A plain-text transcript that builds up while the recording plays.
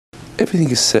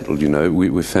Everything is settled, you know.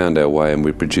 We've found our way and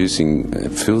we're producing, it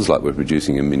feels like we're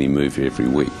producing a mini movie every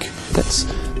week. That's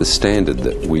the standard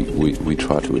that we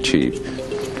try to achieve.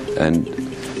 And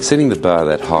setting the bar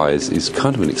that high is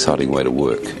kind of an exciting way to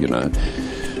work, you know.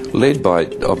 Led by,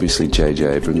 obviously, J.J.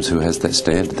 Abrams, who has that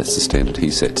standard. That's the standard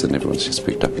he sets, and everyone's just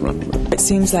picked up and run with it. It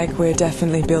seems like we're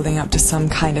definitely building up to some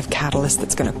kind of catalyst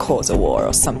that's going to cause a war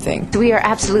or something. We are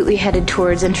absolutely headed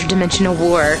towards interdimensional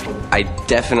war. I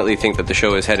definitely think that the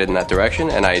show is headed in that direction,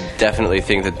 and I definitely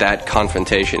think that that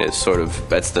confrontation is sort of,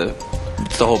 it's the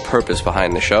whole purpose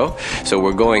behind the show. So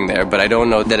we're going there, but I don't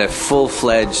know that a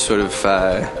full-fledged sort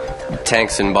of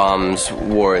tanks and bombs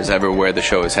war is ever where the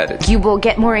show is headed. You will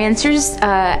get more answers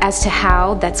as to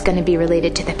how that's going to be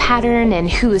related to the pattern and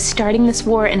who is starting this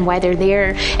war and why they're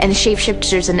there and the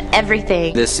shapeshifters and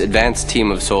everything. This advanced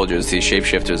team of soldiers, these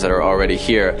shapeshifters that are already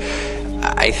here,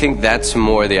 I think that's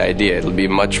more the idea. It'll be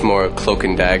much more cloak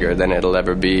and dagger than it'll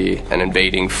ever be an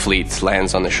invading fleet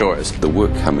lands on the shores. The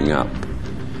work coming up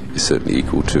is certainly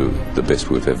equal to the best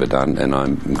we've ever done, and I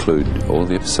include all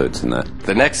the episodes in that.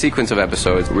 The next sequence of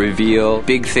episodes reveal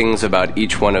big things about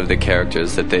each one of the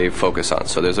characters that they focus on.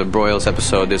 So there's a Broyles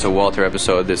episode, there's a Walter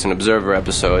episode, there's an Observer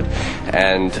episode,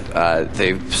 and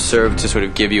they serve to sort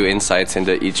of give you insights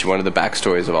into each one of the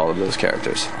backstories of all of those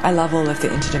characters. I love all of the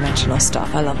interdimensional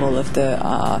stuff. I love all of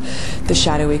the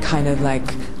shadowy kind of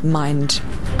like mind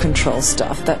control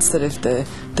stuff. That's sort of the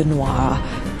noir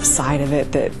side of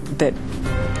it that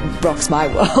rocks my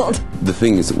world. The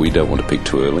thing is that we don't want to peak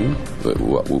too early, but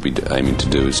what we'll be aiming to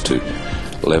do is to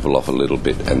level off a little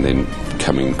bit and then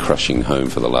coming crushing home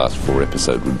for the last 4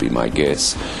 episodes would be my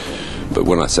guess. But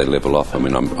when I say level off, I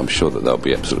mean I'm sure that they'll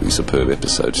be absolutely superb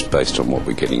episodes based on what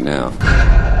we're getting now.